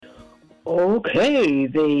Okay,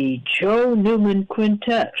 the Joe Newman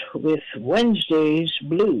Quintet with Wednesday's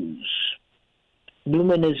Blues.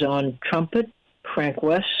 Newman is on trumpet, Frank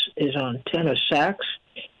West is on tenor sax,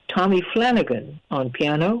 Tommy Flanagan on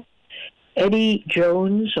piano, Eddie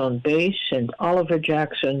Jones on bass, and Oliver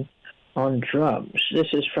Jackson on drums.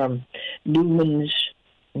 This is from Newman's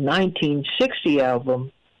 1960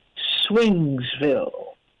 album, Swingsville.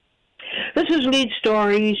 This is Lead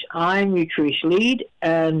Stories. I'm Utrice Lead,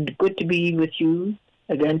 and good to be with you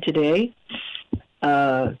again today.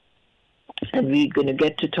 And we're going to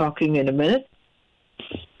get to talking in a minute.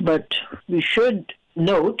 But we should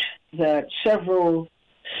note that several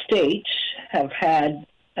states have had,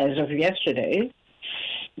 as of yesterday,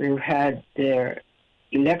 we've had their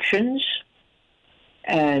elections,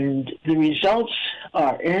 and the results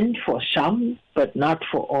are in for some, but not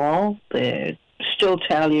for all. They're still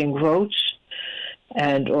tallying votes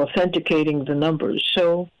and authenticating the numbers.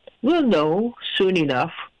 So we'll know soon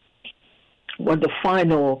enough what the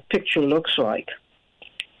final picture looks like.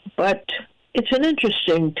 But it's an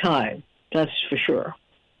interesting time, that's for sure,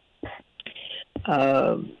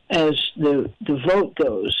 as the vote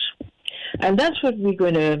goes. And that's what we're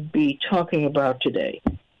going to be talking about today.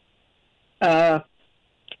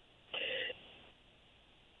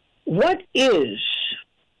 What is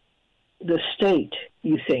the state,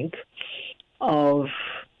 you think, of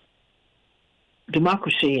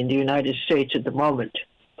democracy in the United States at the moment?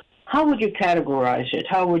 How would you categorize it?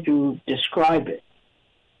 How would you describe it?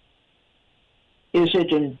 Is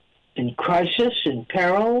it in crisis, in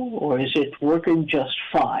peril, or is it working just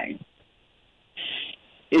fine?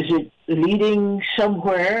 Is it leading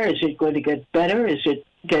somewhere? Is it going to get better? Is it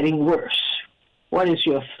getting worse? What is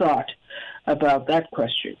your thought about that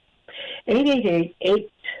question?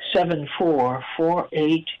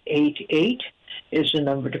 888-874-4888 is the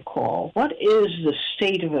number to call. What is the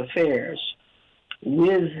state of affairs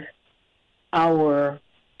with our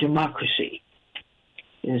democracy?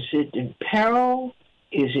 Is it in peril?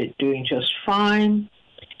 Is it doing just fine?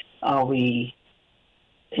 Are we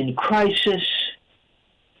in crisis?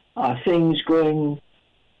 Are things going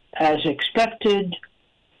as expected?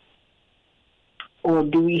 Or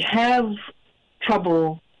do we have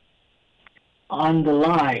trouble on the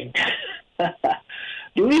line?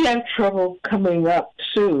 Do we have trouble coming up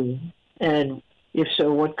soon? And if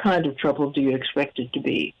so, what kind of trouble do you expect it to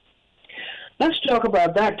be? Let's talk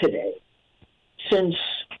about that today. Since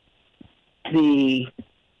the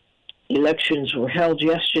elections were held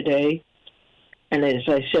yesterday, and as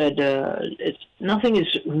I said, nothing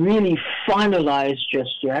is really finalized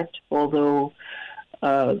just yet, although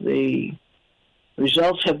the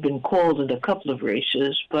results have been called in a couple of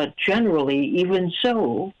races, but generally, even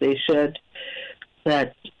so, they said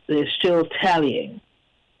that they're still tallying.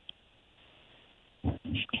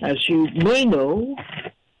 As you may know,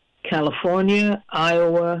 California,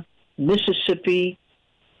 Iowa, Mississippi,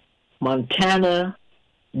 Montana,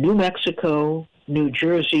 New Mexico, New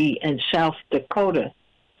Jersey, and South Dakota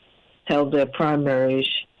held their primaries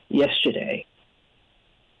yesterday.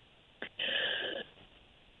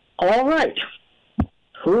 All right.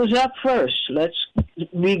 Who's up first?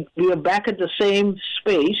 We are back at the same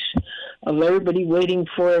space of everybody waiting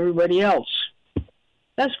for everybody else.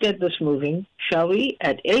 Let's get this moving, shall we?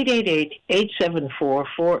 At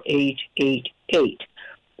 888-874-4888.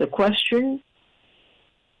 The question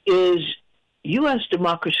is, U.S.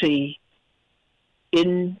 democracy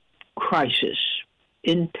in crisis,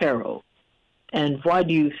 in peril? And why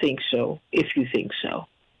do you think so, if you think so?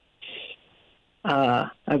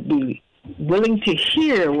 I'd be willing to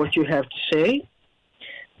hear what you have to say,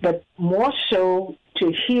 but more so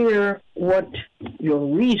to hear what your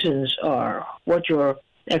reasons are, what your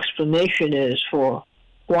explanation is for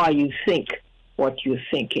why you think what you're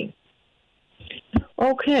thinking.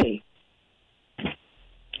 Okay.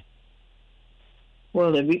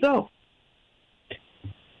 Well, there we go.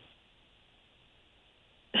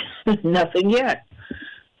 Nothing yet.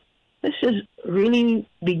 This is really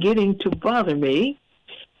beginning to bother me.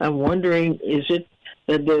 I'm wondering, is it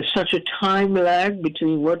that there's such a time lag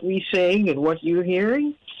between what we're saying and what you're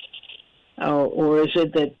hearing? Or is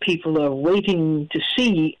it that people are waiting to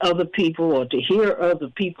see other people or to hear other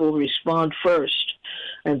people respond first,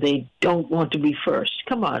 and they don't want to be first?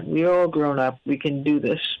 Come on, we're all grown up. We can do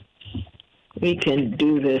this. We can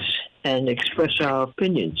do this and express our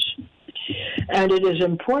opinions. And it is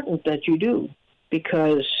important that you do,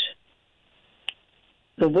 because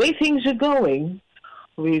the way things are going,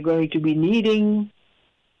 we're going to be needing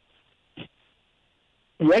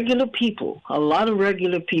regular people, a lot of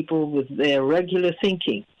regular people with their regular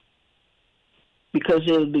thinking, because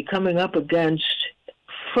they'll be coming up against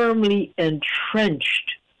firmly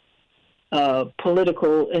entrenched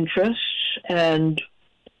political interests, and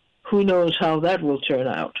who knows how that will turn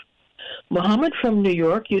out. Mohammed from New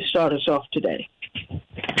York, you start us off today.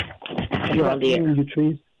 You're on the air.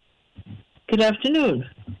 Good afternoon.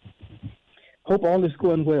 Hope all is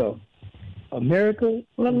going well. America,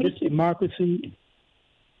 this democracy,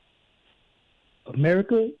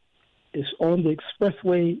 America is on the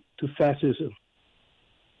expressway to fascism.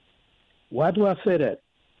 Why do I say that?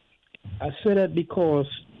 I say that because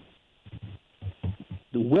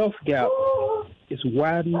the wealth gap is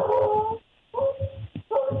widening.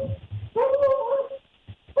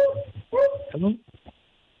 Hello?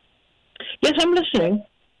 Yes, I'm listening.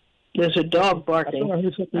 There's a dog barking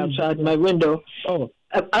outside my window. Oh.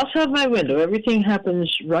 Outside my window. Everything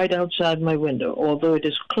happens right outside my window, although it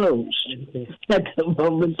is closed at the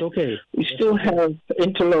moment. Okay. We still have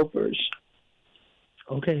interlopers.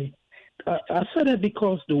 Okay. I say that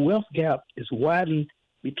because the wealth gap is widened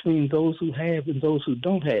between those who have and those who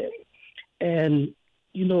don't have. And,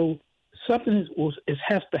 you know, something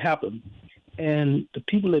has to happen. And the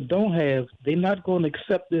people that don't have, they're not going to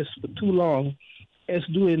accept this for too long, as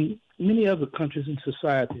do in many other countries and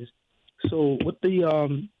societies. So with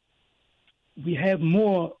the we have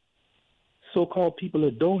more so-called people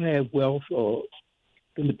that don't have wealth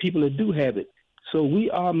than the people that do have it. So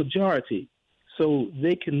we are a majority. So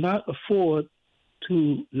they cannot afford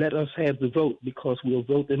to let us have the vote because we'll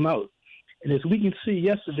vote them out. And as we can see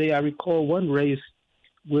yesterday, I recall one race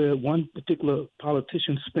where one particular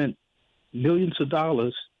politician spent millions of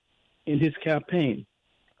dollars in his campaign.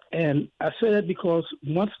 And I say that because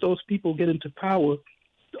once those people get into power,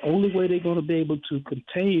 the only way they're going to be able to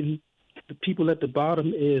contain the people at the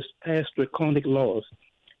bottom is pass draconic laws.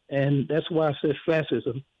 And that's why I said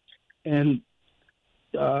fascism. And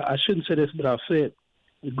I shouldn't say this, but I'll say it.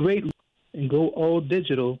 The great and go all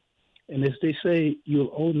digital, and as they say,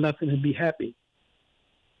 you'll own nothing and be happy.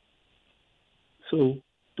 So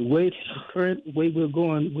the current way we're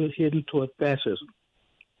going, we're heading toward fascism.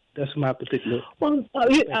 That's my particular. Well,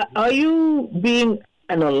 are you being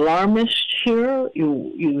an alarmist here?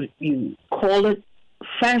 You call it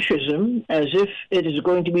fascism as if it is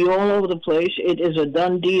going to be all over the place. It is a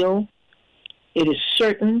done deal. It is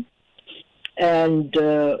certain. And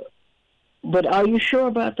but are you sure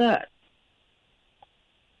about that?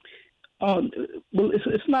 Well,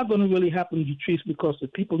 it's not going to really happen, Utrice, because the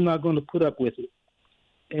people are not going to put up with it,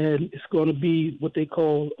 and it's going to be what they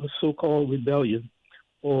call a so-called rebellion.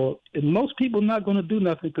 And most people are not going to do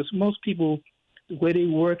nothing because most people, the way they're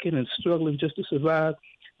working and struggling just to survive,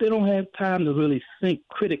 they don't have time to really think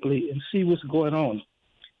critically and see what's going on.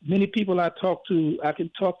 Many people I talk to, I can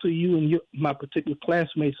talk to you and my particular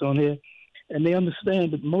classmates on here, and they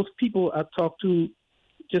understand. But most people I talk to,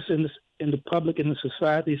 just in the public and the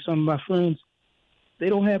society, some of my friends, they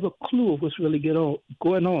don't have a clue of what's really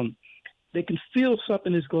going on. They can feel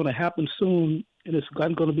something is going to happen soon, and it's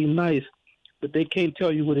not going to be nice, but they can't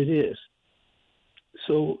tell you what it is.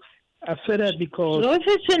 So I say that because so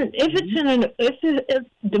if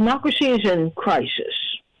democracy is in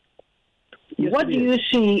crisis, yes, what do you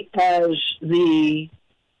see as the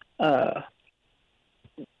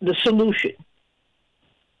solution?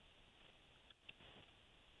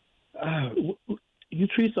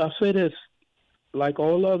 Utrice, I'll say this, like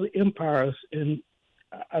all other empires, and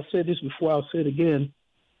I said this before, I'll say it again.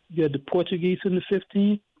 You had the Portuguese in the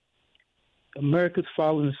 15th. America's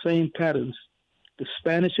following the same patterns. The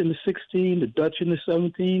Spanish in the 16, the Dutch in the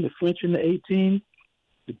 17, the French in the 18,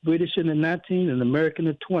 the British in the 19, and the American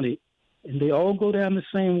in the 20. And they all go down the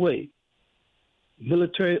same way.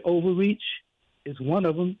 Military overreach is one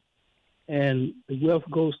of them, and the wealth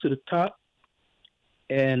goes to the top,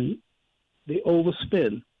 and they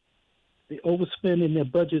overspend. They overspend in their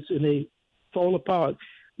budgets, and they fall apart.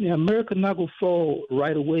 Now, America not going to fall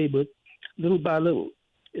right away, but little by little.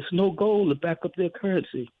 It's no gold to back up their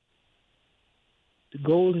currency. The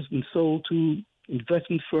gold has been sold to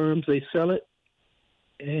investment firms. They sell it,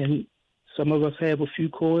 and some of us have a few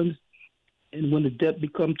coins. And when the debt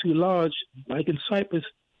becomes too large, like in Cyprus,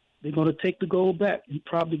 they're going to take the gold back and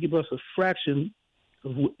probably give us a fraction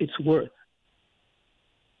of its worth.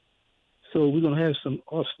 So we're going to have some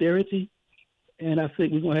austerity, and I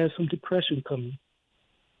think we're going to have some depression coming.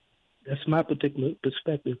 That's my particular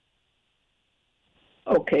perspective.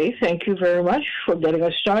 Okay, thank you very much for getting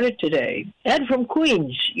us started today. Ed from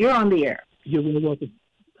Queens, you're on the air. You're really welcome.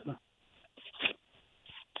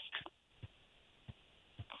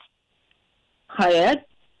 Hi, Ed.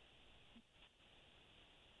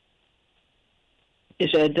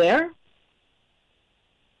 Is Ed there?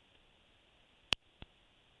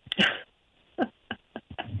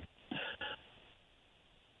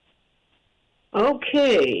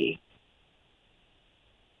 Okay.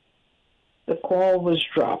 The call was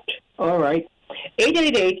dropped. All right.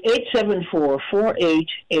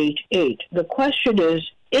 888-874-4888. The question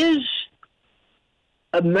is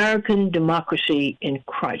American democracy in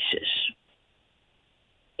crisis?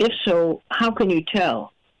 If so, how can you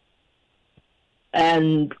tell?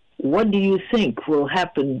 And what do you think will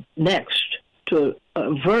happen next to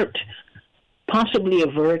possibly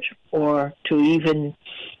avert, or to even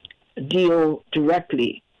deal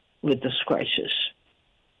directly with this crisis?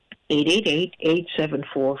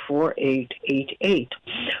 888-874-4888.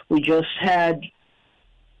 We just had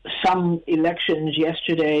some elections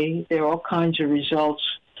yesterday. There are all kinds of results,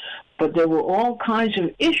 but there were all kinds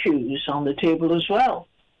of issues on the table as well.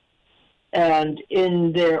 And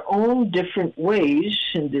in their own different ways,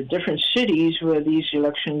 in the different cities where these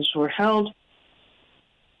elections were held,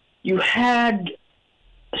 you had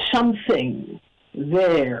something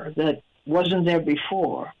there that wasn't there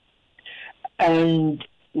before. And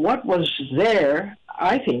what was there,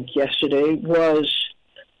 I think, yesterday was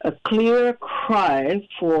a clear cry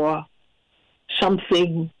for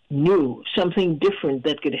something new, something different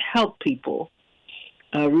that could help people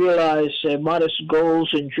realize modest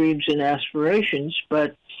goals and dreams and aspirations.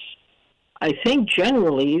 But I think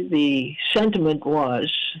generally the sentiment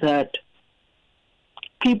was that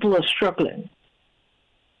people are struggling,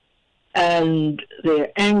 and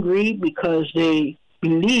they're angry because they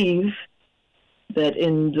believe that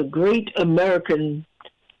in the great American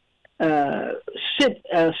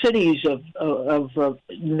cities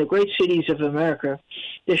in the great cities of America,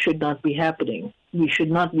 this should not be happening. We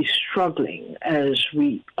should not be struggling as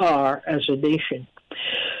we are as a nation.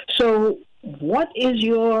 So, what is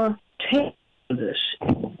your take on this?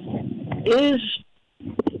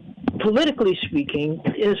 Politically speaking,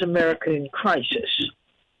 is America in crisis?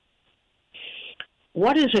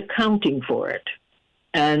 What is accounting for it?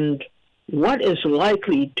 And what is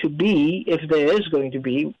likely to be, if there is going to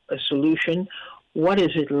be a solution, what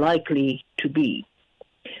is it likely to be?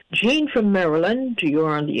 Gene from Maryland, you're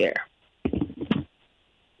on the air.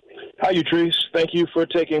 Hi, Utrice. Thank you for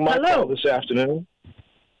taking my call this afternoon.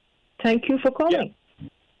 Thank you for calling. Yeah.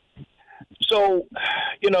 So,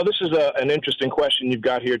 this is an interesting question you've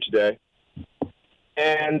got here today.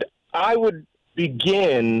 And I would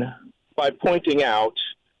begin by pointing out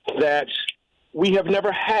that we have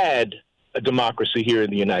never had a democracy here in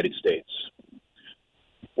the United States.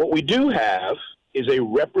 What we do have is a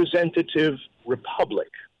representative republic.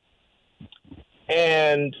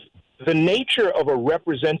 And the nature of a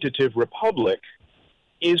representative republic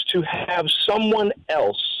is to have someone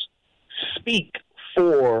else speak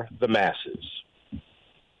for the masses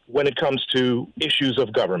when it comes to issues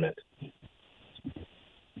of government.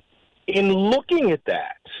 In looking at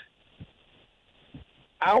that,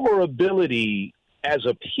 our ability as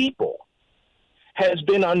a people has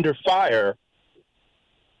been under fire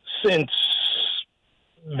since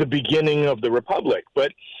the beginning of the republic.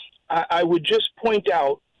 But I would just point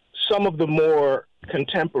out some of the more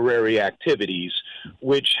contemporary activities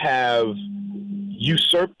which have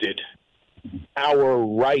usurped our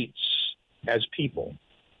rights as people.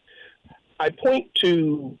 I point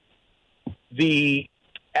to the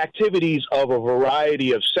activities of a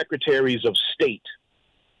variety of secretaries of state.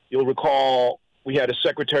 You'll recall we had a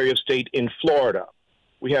Secretary of State in Florida.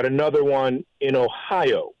 We had another one in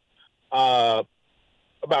Ohio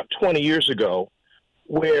about 20 years ago,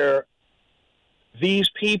 where these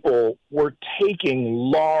people were taking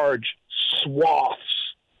large swaths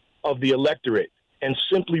of the electorate and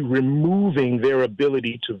simply removing their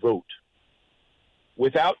ability to vote.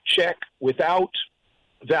 Without check, without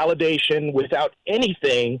validation, without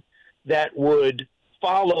anything that would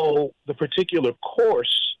follow the particular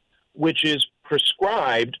course which is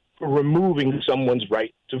prescribed for removing someone's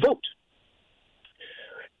right to vote.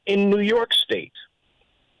 In New York State,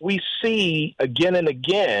 we see again and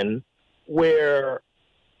again where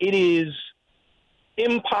it is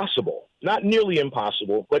impossible, not nearly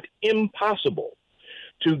impossible, but impossible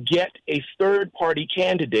to get a third-party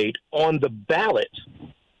candidate on the ballot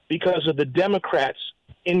because of the Democrats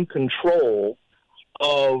in control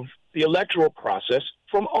of the electoral process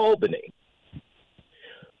from Albany.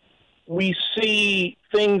 We see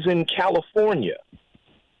things in California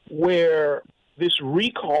where this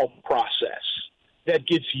recall process that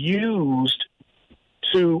gets used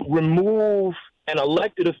to remove an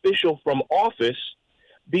elected official from office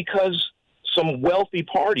because some wealthy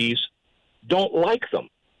parties don't like them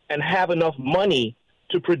and have enough money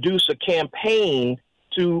to produce a campaign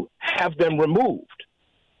to have them removed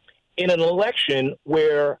in an election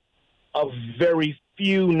where a very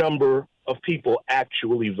few number of people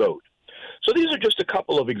actually vote. So these are just a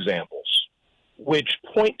couple of examples which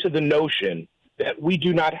point to the notion that we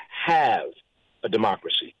do not have a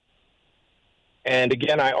democracy. And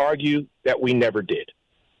again, I argue that we never did.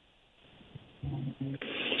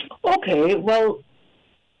 Okay, well,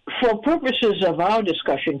 for purposes of our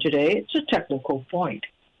discussion today, it's a technical point.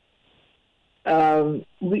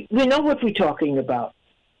 We know what we're talking about.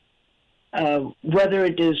 Whether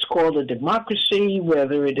it is called a democracy,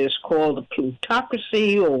 whether it is called a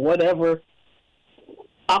plutocracy, or whatever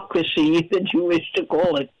ocracy that you wish to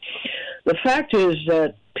call it, the fact is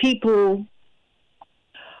that people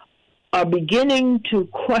are beginning to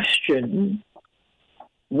question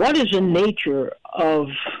what is the nature of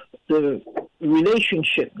the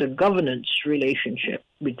relationship, the governance relationship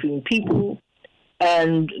between people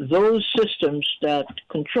and those systems that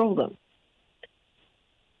control them.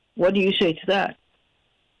 What do you say to that?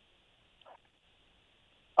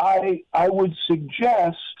 I would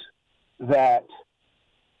suggest that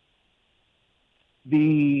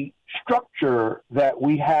the structure that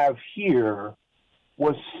we have here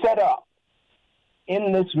was set up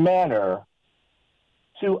in this manner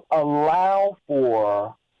to allow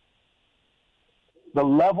for the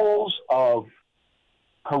levels of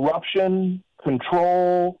corruption,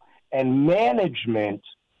 control, and management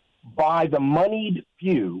by the moneyed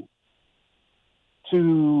few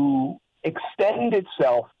to extend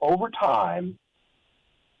itself over time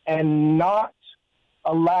and not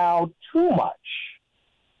allow too much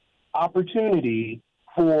opportunity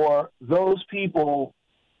for those people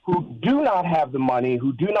who do not have the money,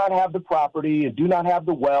 who do not have the property, and do not have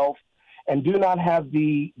the wealth, and do not have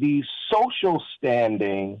the social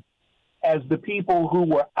standing as the people who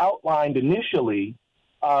were outlined initially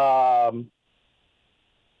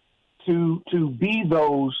to be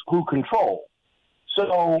those who control.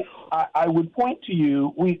 So I would point to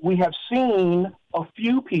you, we have seen a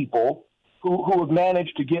few people who have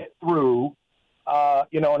managed to get through,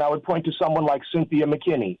 and I would point to someone like Cynthia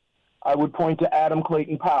McKinney. I would point to Adam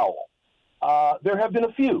Clayton Powell. There have been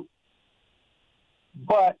a few.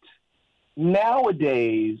 But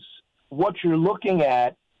nowadays, what you're looking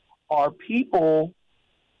at are people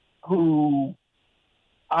who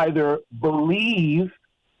either believe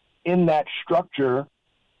in that structure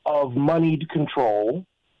of moneyed control,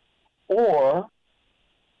 or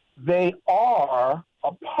they are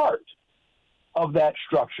a part of that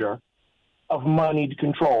structure of moneyed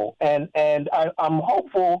control. And I'm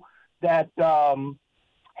hopeful that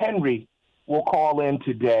Henry will call in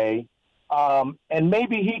today, and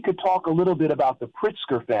maybe he could talk a little bit about the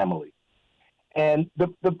Pritzker family. And the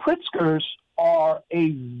Pritzkers are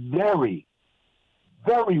a very,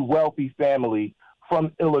 very wealthy family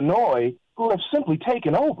from Illinois who have simply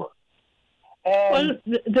taken over. And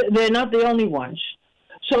they're not the only ones.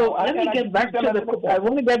 So I want to get back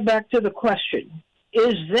to the question.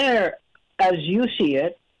 Is there, as you see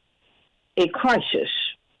it, a crisis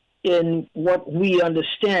in what we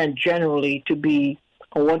understand generally to be,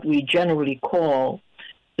 or what we generally call,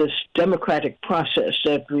 this democratic process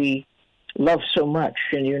that we love so much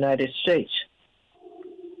in the United States?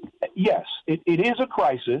 Yes, it is a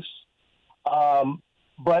crisis,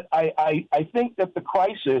 but I think that the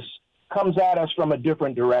crisis comes at us from a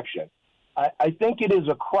different direction. I think it is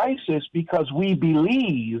a crisis because we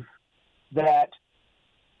believe that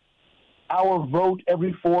our vote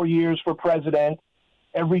every 4 years for president,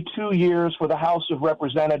 every 2 years for the House of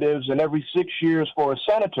Representatives, and every 6 years for a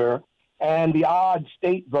senator, and the odd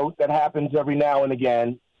state vote that happens every now and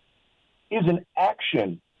again, is an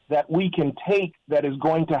action that we can take that is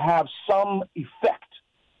going to have some effect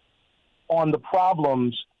on the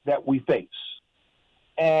problems that we face.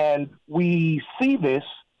 And we see this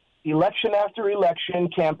election after election,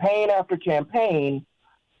 campaign after campaign,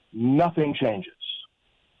 nothing changes.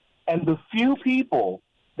 And the few people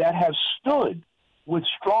that have stood with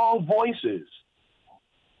strong voices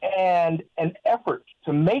and an effort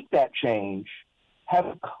to make that change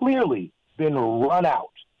have clearly been run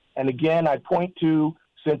out. And again, I point to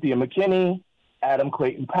Cynthia McKinney, Adam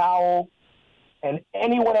Clayton Powell, and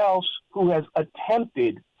anyone else who has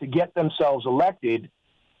attempted to get themselves elected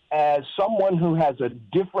as someone who has a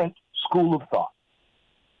different school of thought.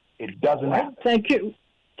 It doesn't happen. Thank you.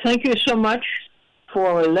 Thank you so much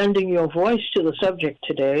for lending your voice to the subject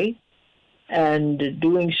today and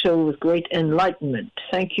doing so with great enlightenment.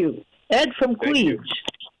 Thank you. Ed from Queens,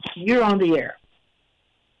 you're on the air.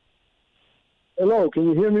 Hello, can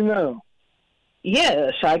you hear me now?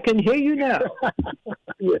 Yes, I can hear you now.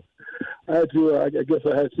 Yeah, I had to. I guess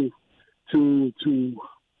I had to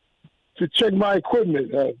check my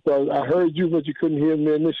equipment. But I heard you, but you couldn't hear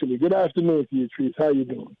me initially. Good afternoon to you, Trees. How you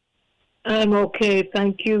doing? I'm okay,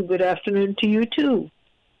 thank you. Good afternoon to you, too.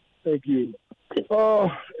 Thank you.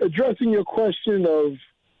 Addressing your question of,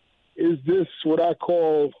 is this what I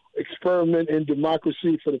call experiment in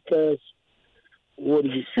democracy for the past,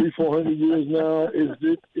 300-400 years now? Is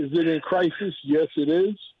it in crisis? Yes, it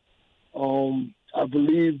is. I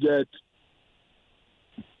believe that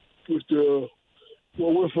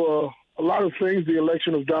with a lot of things, the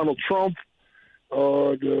election of Donald Trump,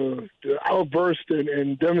 the outburst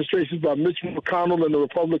and demonstrations by Mitch McConnell and the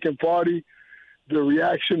Republican Party, the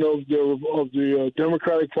reaction of the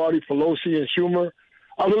Democratic Party, Pelosi and Schumer,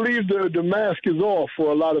 I believe the mask is off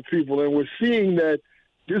for a lot of people, and we're seeing that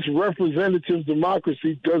this representative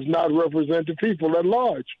democracy does not represent the people at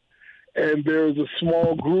large. And there's a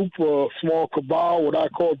small group, a small cabal, what I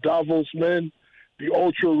call Davos men, the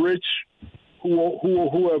ultra-rich,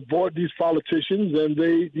 who have bought these politicians, and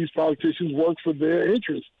these politicians work for their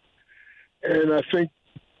interests. And I think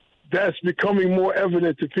that's becoming more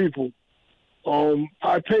evident to people.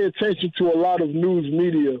 I pay attention to a lot of news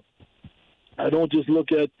media. I don't just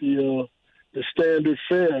look at the standard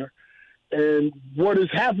fare. And what is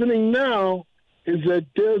happening now is that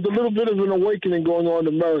there's a little bit of an awakening going on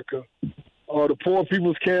in America. The Poor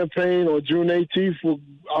People's Campaign on June 18th,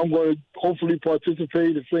 I'm going to hopefully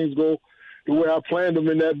participate if things go the way I planned them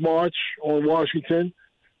in that march on Washington.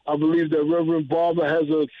 I believe that Reverend Barber has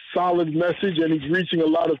a solid message, and he's reaching a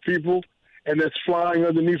lot of people, and that's flying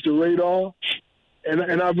underneath the radar.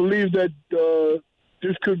 And I believe that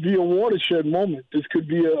this could be a watershed moment. This could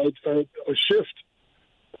be a shift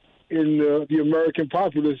in the American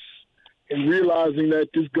populace in realizing that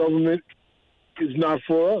this government is not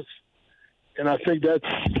for us. And I think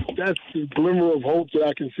that's the glimmer of hope that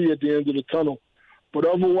I can see at the end of the tunnel. But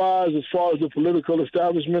otherwise, as far as the political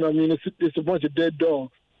establishment, I mean, it's a bunch of dead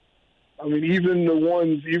dogs. I mean, even the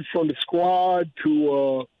ones, even from the Squad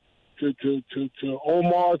to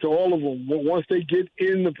Omar, to all of them, once they get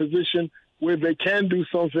in the position where they can do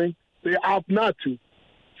something, they opt not to,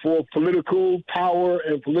 for political power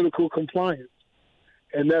and political compliance.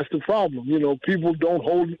 And that's the problem. You know, people don't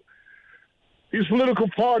hold, these political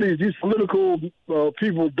parties, these political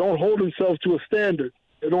people don't hold themselves to a standard.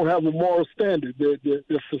 They don't have a moral standard.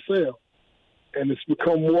 They're for sale. And it's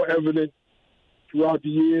become more evident throughout the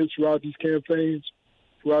years, throughout these campaigns,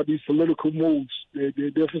 throughout these political moves.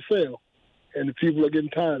 They're for sale. And the people are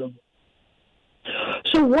getting tired of it.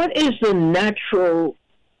 So what is the natural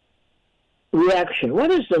reaction?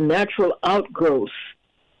 What is the natural outgrowth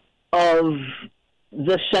of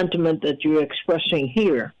the sentiment that you're expressing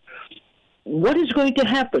here? What is going to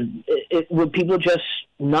happen? Would people just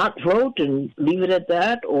not vote and leave it at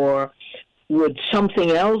that? Or would something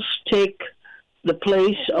else take the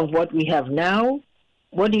place of what we have now?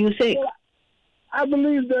 What do you think? Well, I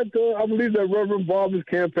believe that Reverend Barber's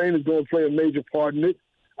campaign is going to play a major part in it.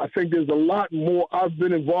 I think there's a lot more. I've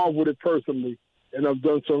been involved with it personally, and I've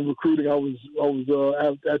done some recruiting. I was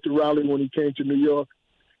at the rally when he came to New York,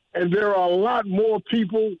 and there are a lot more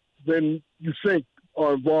people than you think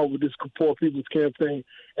are involved with this Poor People's Campaign,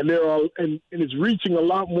 and it's reaching a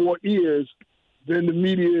lot more ears than the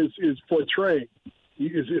media is portraying.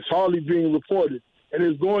 It's hardly being reported, and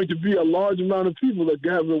there's going to be a large amount of people that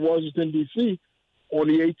gather in Washington D.C. on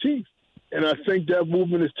the 18th, and I think that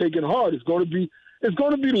movement is taking heart. It's going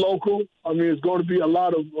to be local. I mean, it's going to be a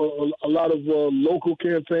lot of local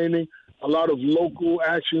campaigning. A lot of local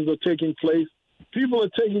actions are taking place. People are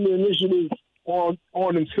taking the initiative on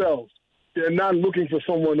themselves. They're not looking for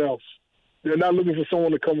someone else. They're not looking for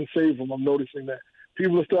someone to come and save them. I'm noticing that.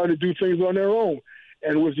 People are starting to do things on their own.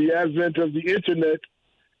 And with the advent of the internet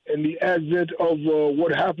and the advent of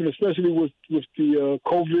what happened, especially with the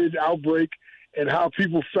COVID outbreak and how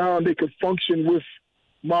people found they could function with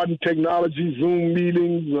modern technology, Zoom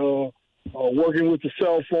meetings, working with the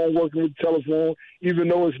cell phone, working with the telephone, even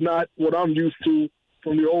though it's not what I'm used to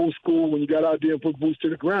from the old school when you got out there and put boots to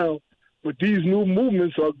the ground. But these new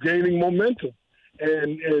movements are gaining momentum.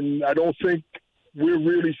 And I don't think we're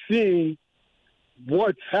really seeing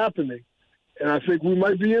what's happening. And I think we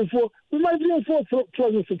might be in for a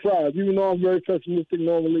pleasant surprise. Even though I'm very pessimistic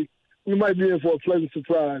normally, we might be in for a pleasant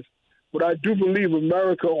surprise. But I do believe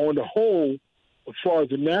America on the whole, as far as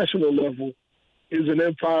the national level, is an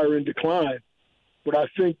empire in decline. But I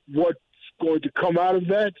think what's going to come out of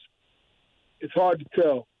that, it's hard to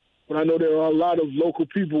tell. But I know there are a lot of local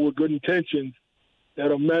people with good intentions that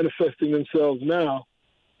are manifesting themselves now.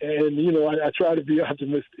 And, you know, I try to be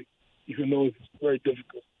optimistic, even though it's very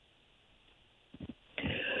difficult.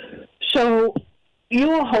 So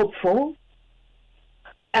you're hopeful.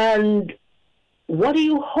 And what are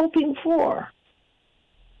you hoping for?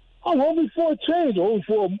 I'm hoping for a change. I'm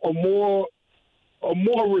hoping for a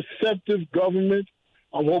more receptive government.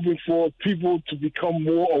 I'm hoping for people to become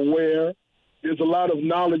more aware. There's a lot of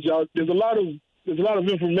knowledge out. There's a lot of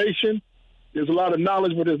information. There's a lot of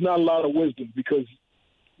knowledge, but there's not a lot of wisdom, because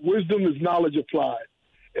wisdom is knowledge applied,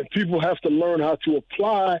 and people have to learn how to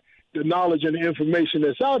apply the knowledge and the information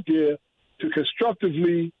that's out there to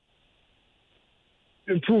constructively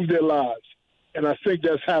improve their lives. And I think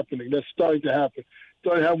that's happening. That's starting to happen.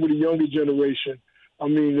 Starting to happen with the younger generation. I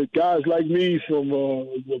mean, the guys like me, from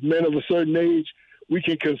men of a certain age, we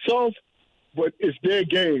can consult, but it's their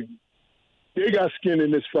game. They got skin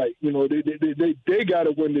in this fight. You know, they got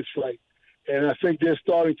to win this fight. And I think they're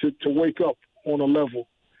starting to wake up on a level.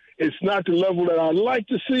 It's not the level that I'd like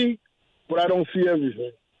to see, but I don't see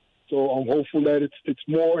everything. So I'm hopeful that it's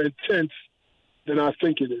more intense than I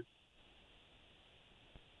think it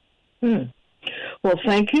is. Well,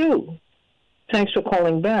 thank you. Thanks for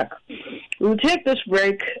calling back. We'll take this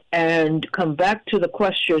break and come back to the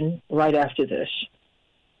question right after this.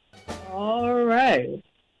 All right.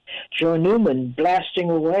 Joe Newman blasting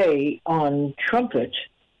away on trumpet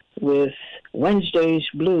with Wednesday's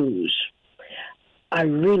Blues. I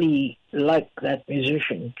really like that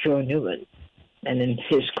musician, Joe Newman, and in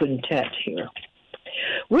his quintet here.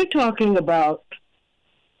 We're talking about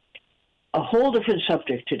a whole different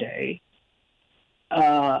subject today,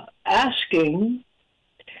 asking,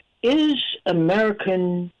 is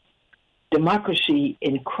American democracy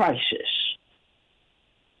in crisis?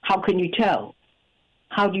 How can you tell?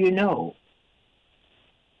 How do you know?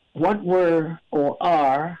 What were or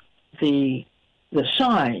are the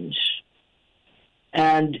signs?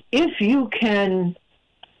 And if you can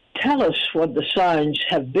tell us what the signs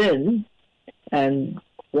have been and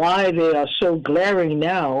why they are so glaring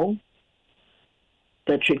now,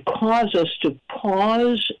 that should cause us to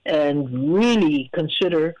pause and really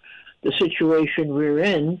consider the situation we're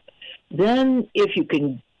in, then if you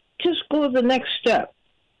can just go the next step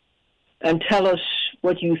and tell us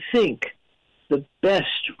what you think the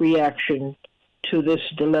best reaction to this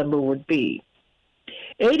dilemma would be.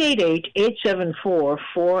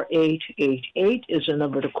 888-874-4888 is the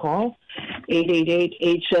number to call.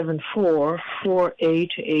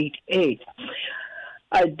 888-874-4888.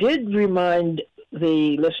 I did remind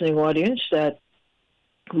the listening audience that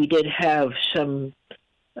we did have some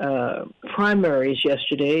primaries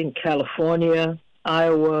yesterday in California,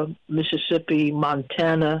 Iowa, Mississippi,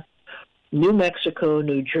 Montana, New Mexico,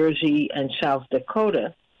 New Jersey, and South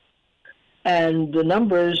Dakota. And the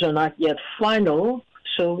numbers are not yet final,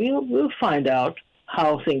 so we'll find out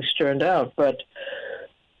how things turned out. But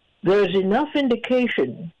there's enough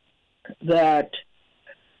indication that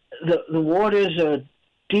the waters are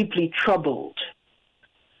deeply troubled.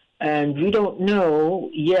 And we don't know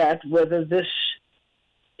yet whether this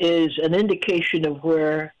is an indication of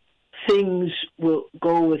where things will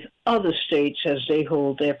go with other states as they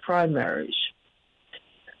hold their primaries.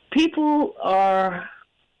 People are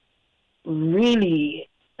really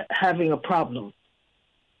having a problem.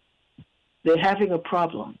 They're having a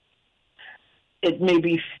problem. It may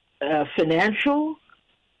be financial,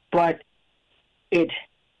 but it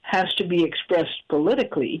has to be expressed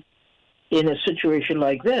politically in a situation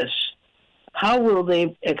like this. How will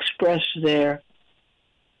they express their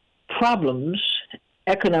problems,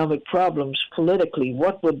 economic problems, politically?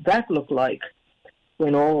 What would that look like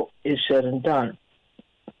when all is said and done?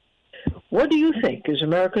 What do you think? Is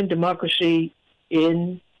American democracy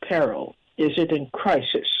in peril? Is it in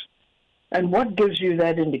crisis? And what gives you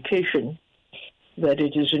that indication that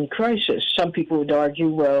it is in crisis? Some people would argue,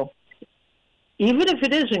 well, even if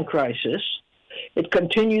it is in crisis, it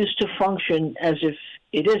continues to function as if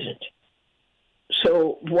it isn't.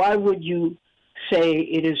 So why would you say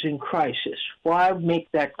it is in crisis? Why make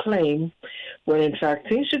that claim when, in fact,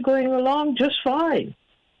 things are going along just fine?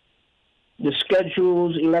 The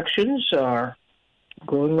scheduled elections are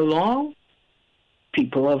going along.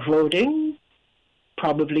 People are voting,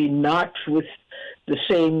 probably not with the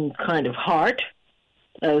same kind of heart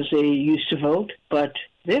as they used to vote, but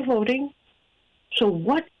they're voting. So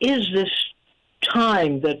what is this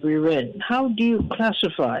time that we're in? How do you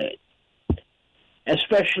classify it?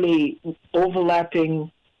 Especially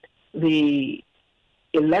overlapping the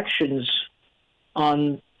elections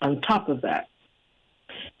on top of that.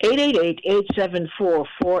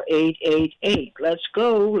 888-874-4888. Let's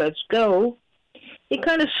go. You're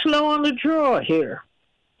kind of slow on the draw here.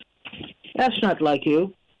 That's not like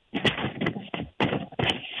you.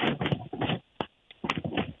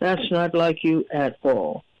 That's not like you at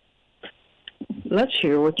all. Let's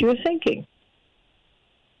hear what you're thinking.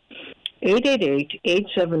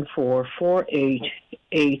 888-874-4888.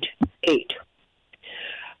 888.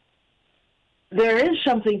 There is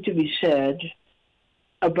something to be said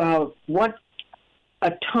about what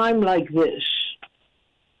a time like this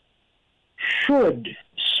should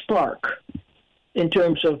spark in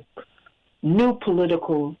terms of new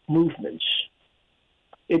political movements.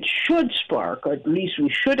 It should spark, or at least we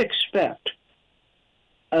should expect,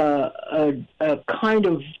 a kind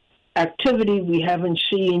of activity we haven't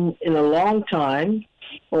seen in a long time,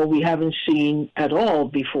 or we haven't seen at all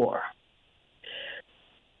before.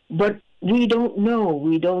 But we don't know,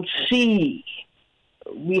 we don't see,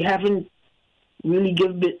 we haven't really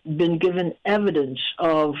been given evidence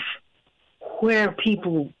of where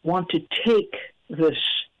people want to take this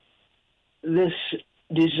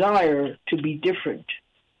desire to be different,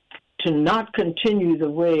 to not continue the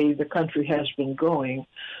way the country has been going,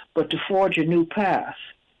 but to forge a new path.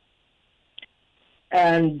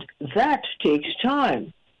 And that takes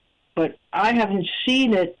time. But I haven't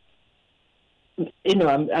seen it. You know,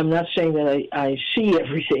 I'm not saying that I see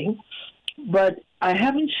everything, but I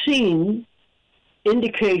haven't seen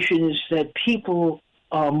indications that people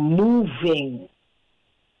are moving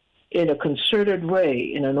in a concerted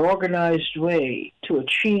way, in an organized way, to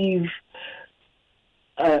achieve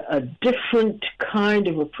a different kind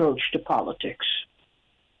of approach to politics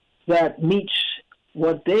that meets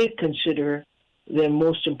what they consider their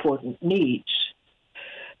most important needs.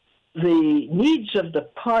 The needs of the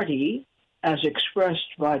party, as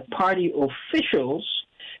expressed by party officials,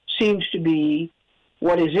 seems to be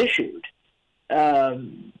what is issued.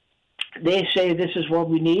 They say this is what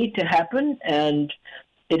we need to happen, and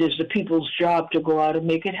it is the people's job to go out and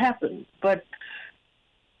make it happen. But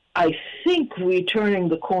I think we're turning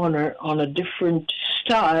the corner on a different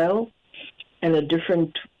style and a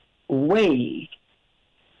different way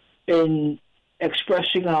in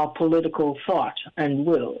expressing our political thought and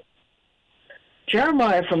will.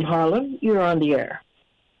 Jeremiah from Harlem, you're on the air.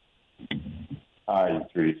 Hi,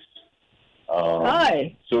 Idris.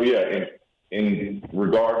 Hi. So, yeah, in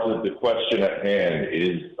regard to the question at hand,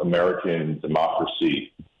 is American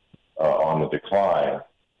democracy on the decline?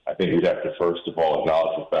 I think we'd have to first of all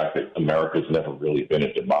acknowledge the fact that America's never really been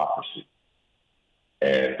a democracy.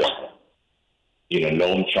 And,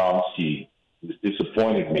 Noam Chomsky has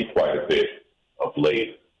disappointed me quite a bit of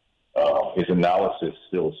late. His analysis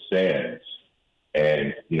still stands.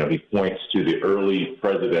 And, he points to the early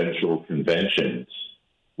presidential conventions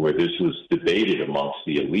where this was debated amongst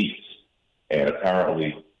the elites. And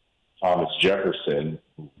apparently Thomas Jefferson,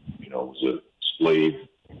 who, was a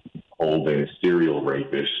slave-holding serial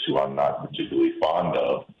rapist who I'm not particularly fond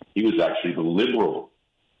of, he was actually the liberal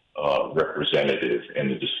representative in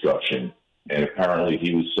the discussion. And apparently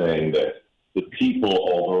he was saying that the people,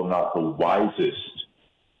 although not the wisest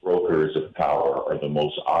brokers of power, are the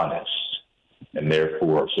most honest. And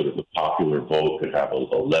therefore, sort of the popular vote could have a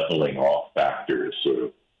leveling off factor to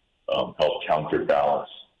sort of help counterbalance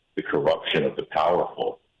the corruption of the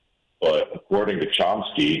powerful. But according to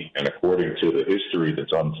Chomsky, and according to the history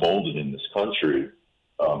that's unfolded in this country,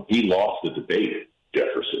 he lost the debate,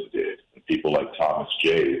 Jefferson did. And people like John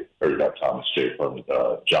Jay,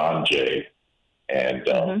 and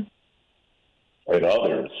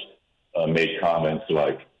others made comments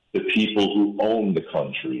like, the people who own the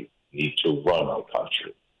country need to run the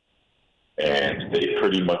country. And they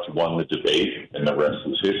pretty much won the debate, and the rest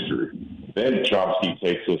is history. Then Chomsky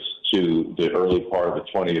takes us to the early part of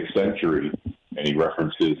the 20th century, and he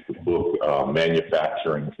references the book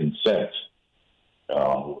Manufacturing Consent,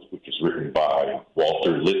 which is written by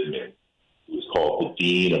Walter Lippmann, who is called the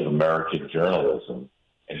Dean of American Journalism.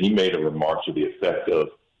 And he made a remark to the effect of,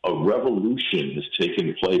 a revolution has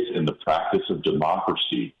taken place in the practice of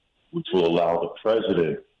democracy, which will allow the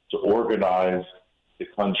president to organize the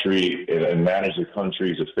country and manage the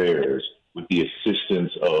country's affairs with the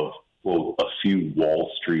assistance of, quote, a few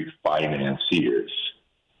Wall Street financiers.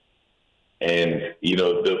 And,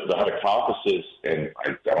 the hypothesis, and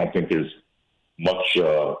I don't think there's much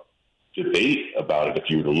debate about it if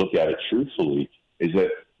you were to look at it truthfully, is that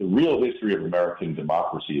the real history of American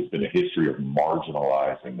democracy has been a history of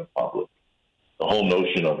marginalizing the public. The whole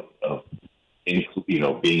notion of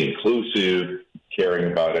being inclusive,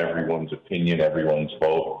 caring about everyone's opinion, everyone's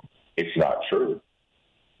vote, it's not true.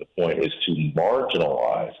 The point is to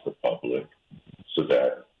marginalize the public so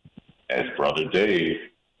that, as Brother Dave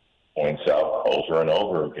points out over and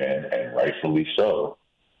over again, and rightfully so,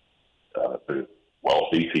 the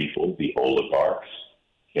wealthy people, the oligarchs,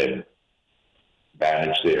 can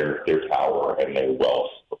manage their power and their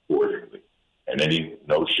wealth accordingly. And any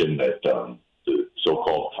notion that the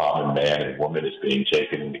so-called common man and woman is being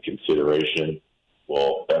taken into consideration,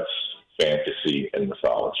 well, that's fantasy and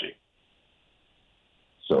mythology.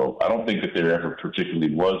 So I don't think that there ever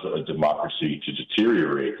particularly was a democracy to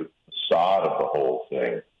deteriorate. The facade of the whole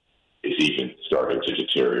thing is even starting to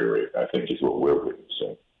deteriorate, I think, is what we're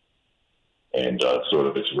witnessing. And sort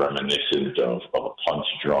of it's reminiscent of a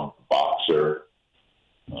punch-drunk boxer.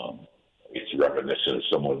 It's reminiscent of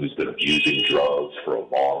someone who's been abusing drugs for a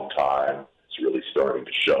long time. It's really starting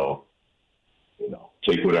to show.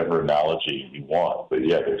 Take whatever analogy you want, but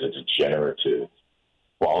yeah, there's a degenerative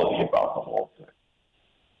quality about the whole thing.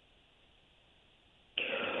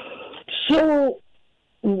 So,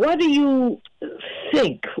 what do you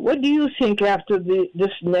think? What do you think after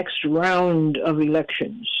this next round of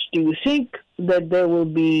elections? Do you think that there will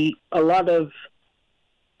be a lot of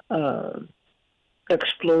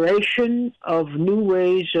exploration of new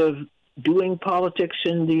ways of doing politics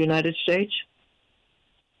in the United States?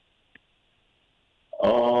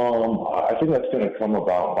 I think that's going to come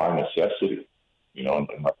about by necessity. In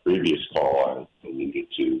my previous call, I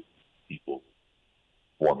alluded to people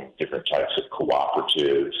forming different types of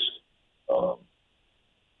cooperatives,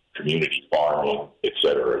 community farming, et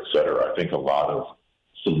cetera, et cetera. I think a lot of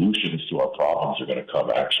solutions to our problems are going to come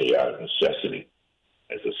actually out of necessity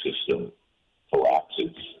as the system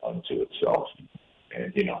collapses unto itself.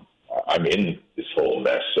 And, I'm in this whole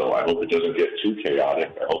mess, so I hope it doesn't get too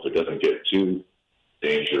chaotic. I hope it doesn't get too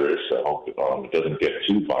dangerous. I hope it doesn't get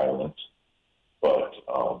too violent. But,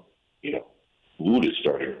 food is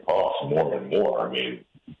starting to cost more and more. I mean,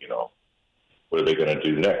 what are they going to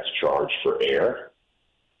do next? Charge for air?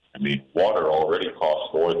 I mean, water already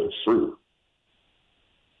costs more than fruit.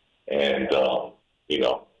 And,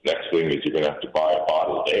 next thing is you're going to have to buy a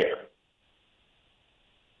bottled air.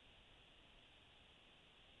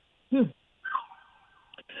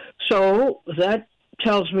 So that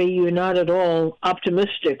tells me you're not at all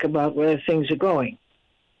optimistic about where things are going.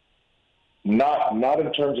 Not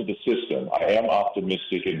in terms of the system. I am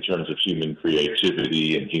optimistic in terms of human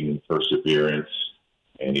creativity and human perseverance.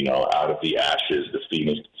 And, out of the ashes, the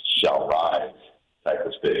phoenix shall rise type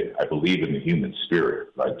of thing. I believe in the human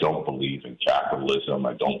spirit. I don't believe in capitalism.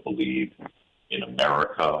 I don't believe in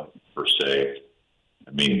America, per se.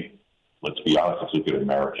 I mean, let's be honest, let's look at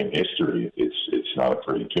American history. It's not a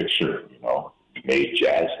pretty picture, We made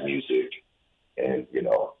jazz music and,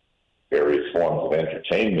 various forms of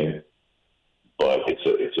entertainment, but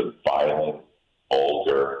it's a violent,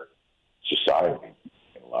 vulgar society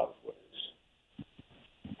in a lot of ways.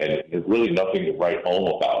 And there's really nothing to write home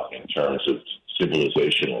about in terms of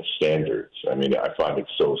civilizational standards. I mean, I find it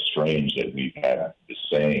so strange that we've had this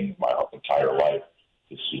saying my entire life,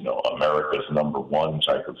 this, America's number one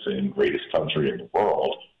type of thing, greatest country in the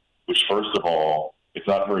world, which first of all, it's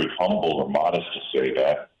not very humble or modest to say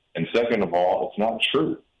that. And second of all, it's not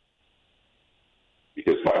true.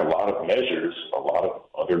 Because by a lot of measures, a lot of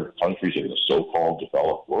other countries in the so-called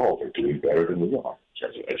developed world are doing better than we are in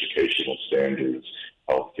terms of educational standards,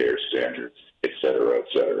 healthcare standards, et cetera, et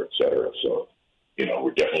cetera, et cetera. So,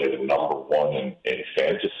 we're definitely the number one in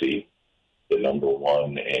fantasy, the number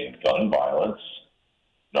one in gun violence,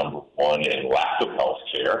 number one in lack of health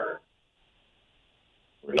care.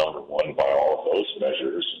 We're number one by all of those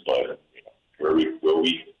measures, but where we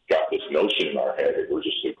got this notion in our head that we're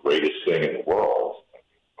just the greatest thing in the world,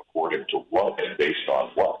 according to what and based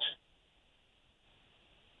on what?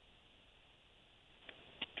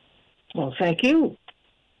 Well, thank you.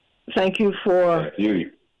 Thank you for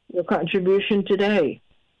your contribution today.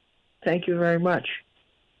 Thank you very much.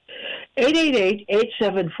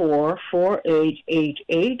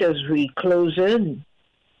 888-874-4888 as we close in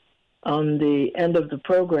on the end of the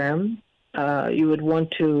program. You would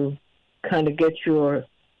want to kind of get your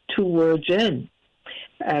 2 words in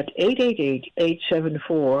at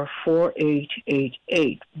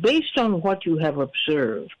 888-874-4888. Based on what you have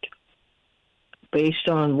observed, based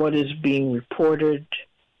on what is being reported,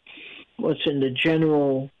 what's in the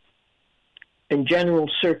general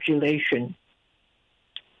circulation,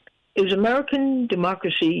 is American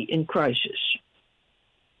democracy in crisis?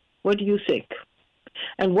 What do you think?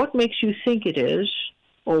 And what makes you think it is,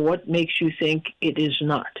 or what makes you think it is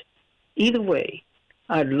not? Either way,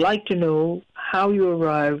 I'd like to know how you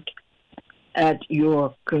arrived at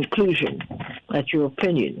your conclusion, at your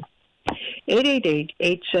opinion.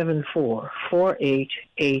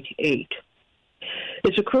 888-874-4888.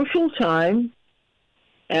 It's a crucial time,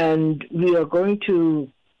 and we are going to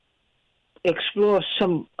explore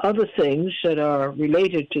some other things that are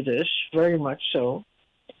related to this, very much so.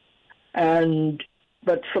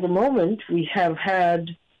 But for the moment, we have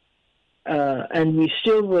had, and we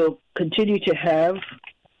still will continue to have,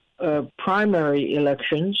 primary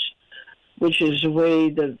elections, which is the way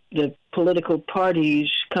the political parties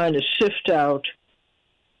kind of sift out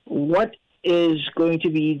what is going to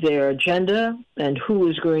be their agenda and who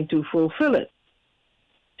is going to fulfill it.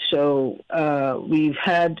 So we've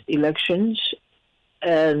had elections,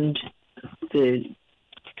 and the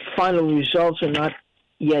final results are not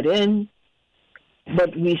yet in,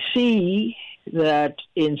 but we see that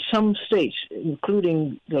in some states,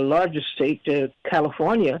 including the largest state,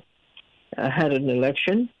 California, had an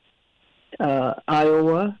election,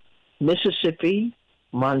 Iowa, Mississippi,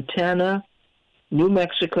 Montana, New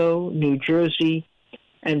Mexico, New Jersey,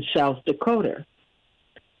 and South Dakota.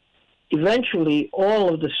 Eventually,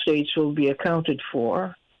 all of the states will be accounted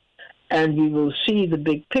for, and we will see the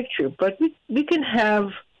big picture. But we can have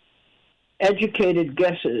educated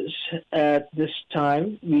guesses at this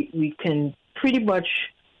time. We can pretty much,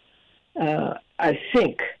 I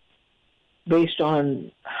think, based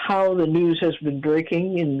on how the news has been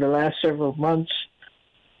breaking in the last several months,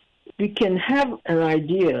 we can have an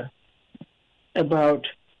idea about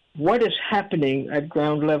what is happening at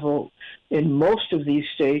ground level in most of these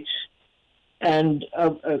states and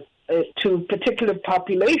to particular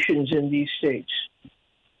populations in these states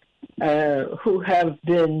who have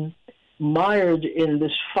been mired in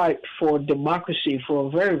this fight for democracy for a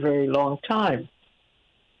very, very long time.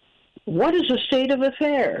 What is the state of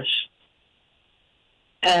affairs?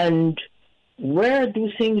 And where do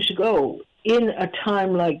things go in a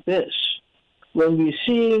time like this, when we're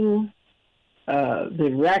seeing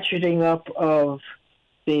the ratcheting up of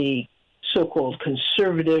the so-called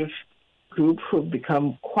conservative group who have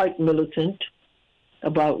become quite militant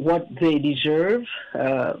about what they deserve?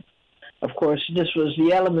 Of course, this was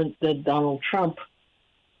the element that Donald Trump,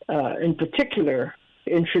 in particular,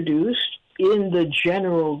 introduced in the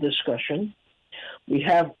general discussion. We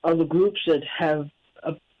have other groups that have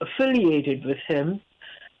affiliated with him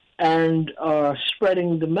and are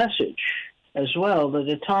spreading the message as well, that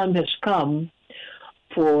the time has come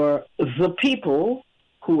for the people,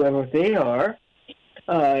 whoever they are,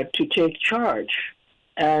 to take charge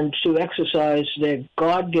and to exercise their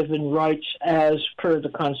God-given rights as per the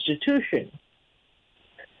Constitution.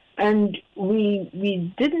 And we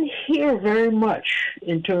didn't hear very much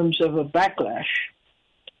in terms of a backlash.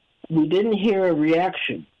 We didn't hear a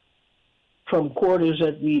reaction from quarters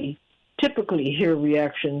that we typically hear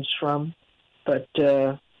reactions from, but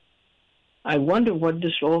I wonder what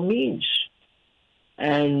this all means.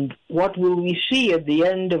 And what will we see at the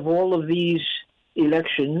end of all of these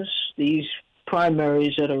elections, these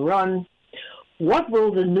primaries that are run? What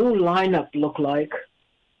will the new lineup look like?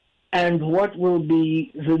 And what will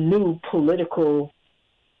be the new political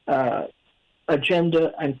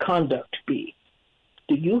agenda and conduct be?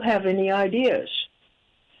 Do you have any ideas?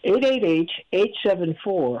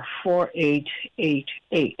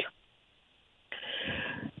 888-874-4888.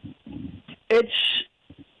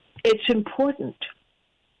 It's important,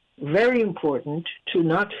 very important, to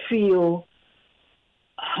not feel,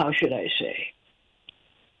 how should I say,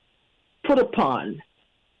 put upon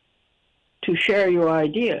to share your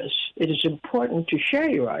ideas. It is important to share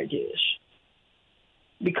your ideas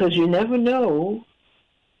because you never know,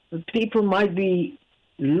 the people might be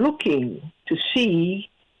looking to see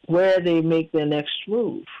where they make their next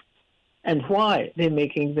move and why they're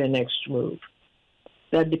making their next move.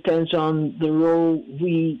 That depends on the role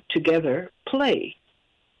we together play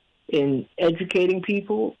in educating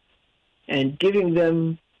people and giving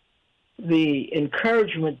them the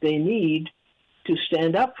encouragement they need to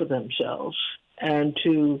stand up for themselves and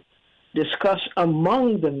to discuss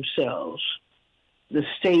among themselves the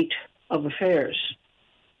state of affairs.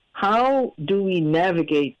 How do we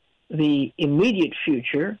navigate the immediate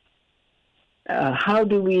future? How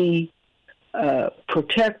do we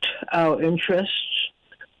protect our interests?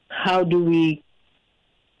 How do we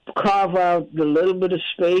carve out the little bit of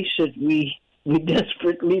space that we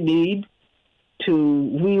desperately need to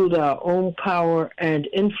wield our own power and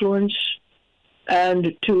influence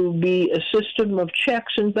and to be a system of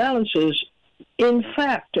checks and balances in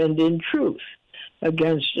fact and in truth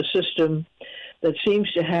against a system that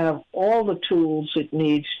seems to have all the tools it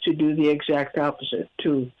needs to do the exact opposite,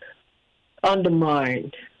 to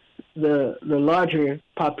undermine the larger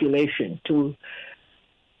population, to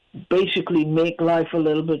basically make life a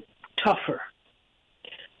little bit tougher,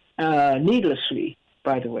 needlessly,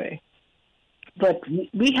 by the way. But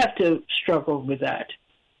we have to struggle with that.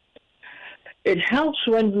 It helps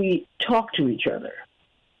when we talk to each other.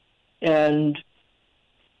 And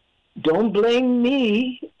don't blame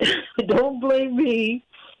me. Don't blame me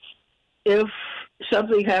if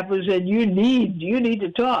something happens and you need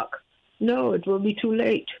to talk. No, it will be too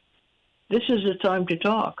late. This is the time to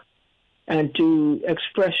talk. and to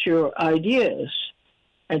express your ideas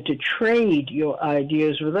and to trade your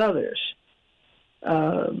ideas with others.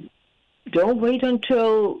 Don't wait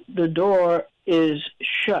until the door is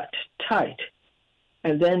shut tight,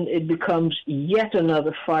 and then it becomes yet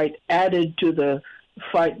another fight added to the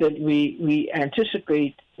fight that we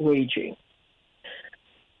anticipate waging.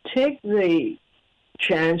 Take the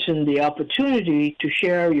chance and the opportunity to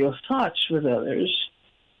share your thoughts with others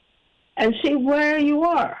and see where you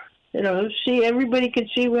are. See, everybody can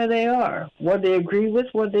see where they are, what they agree with,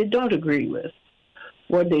 what they don't agree with,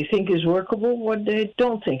 what they think is workable, what they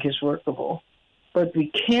don't think is workable. But we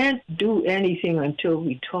can't do anything until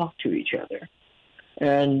we talk to each other.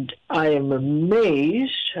 And I am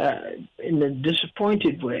amazed, in a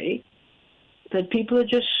disappointed way, that people are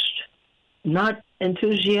just not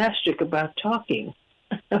enthusiastic about talking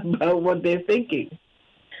about what they're thinking.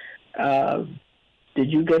 Did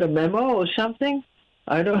you get a memo or something?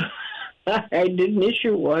 I didn't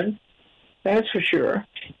issue one, that's for sure.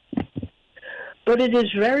 But it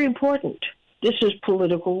is very important. This is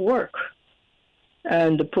political work.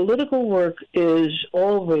 And the political work is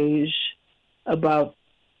always about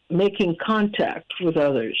making contact with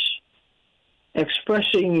others,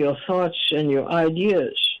 expressing your thoughts and your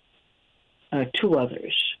ideas to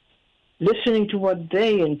others, listening to what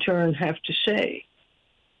they in turn have to say.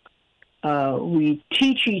 We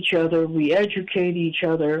teach each other, we educate each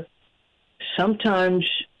other. Sometimes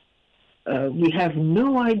we have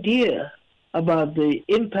no idea about the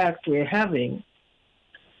impact we're having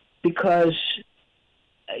because,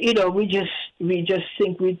 we just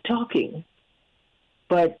think we're talking.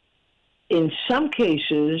 But in some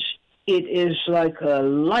cases, it is like a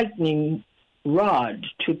lightning rod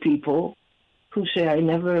to people who say, I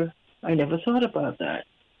never thought about that.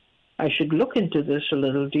 I should look into this a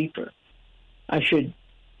little deeper. I should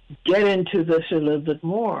get into this a little bit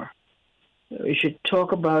more. We should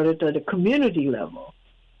talk about it at a community level.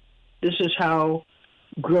 This is how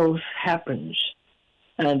growth happens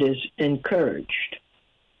and is encouraged.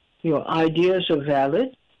 Your ideas are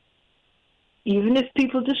valid, even if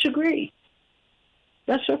people disagree.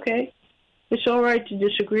 That's okay. It's all right to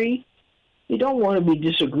disagree. You don't want to be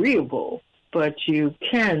disagreeable, but you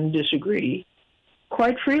can disagree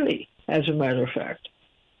quite freely, as a matter of fact.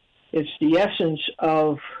 It's the essence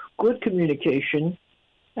of good communication,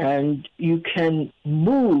 and you can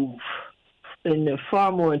move in a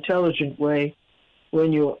far more intelligent way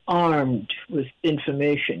when you're armed with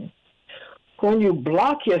information. When you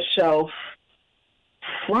block yourself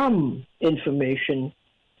from information,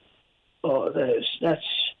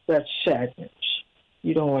 that's sadness.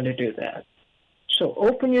 You don't want to do that. So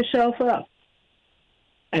open yourself up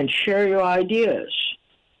and share your ideas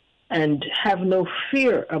and have no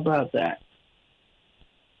fear about that,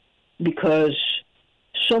 because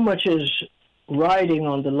so much is riding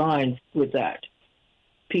on the line with that.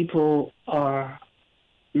 People are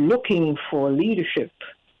looking for leadership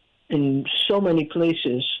in so many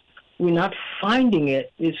places. We're not finding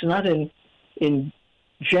it. It's not in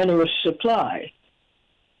generous supply.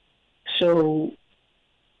 So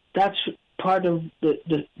that's part of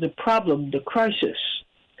the problem, the crisis,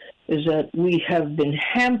 is that we have been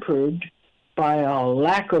hampered by our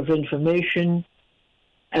lack of information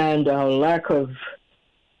and our lack of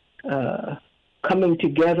coming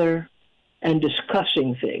together and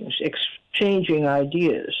discussing things, exchanging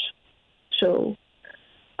ideas. So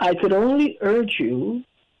I could only urge you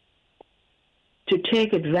to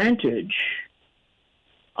take advantage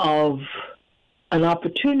of an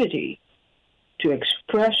opportunity to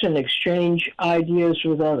express and exchange ideas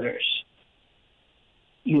with others.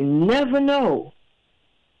 You never know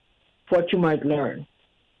what you might learn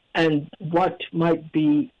and what might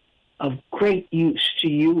be of great use to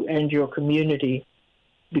you and your community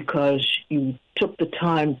because you took the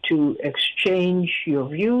time to exchange your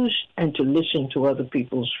views and to listen to other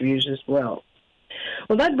people's views as well.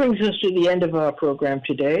 Well, that brings us to the end of our program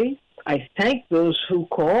today. I thank those who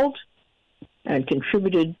called and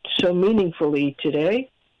contributed so meaningfully today.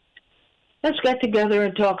 Let's get together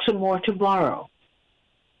and talk some more tomorrow.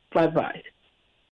 Bye-bye.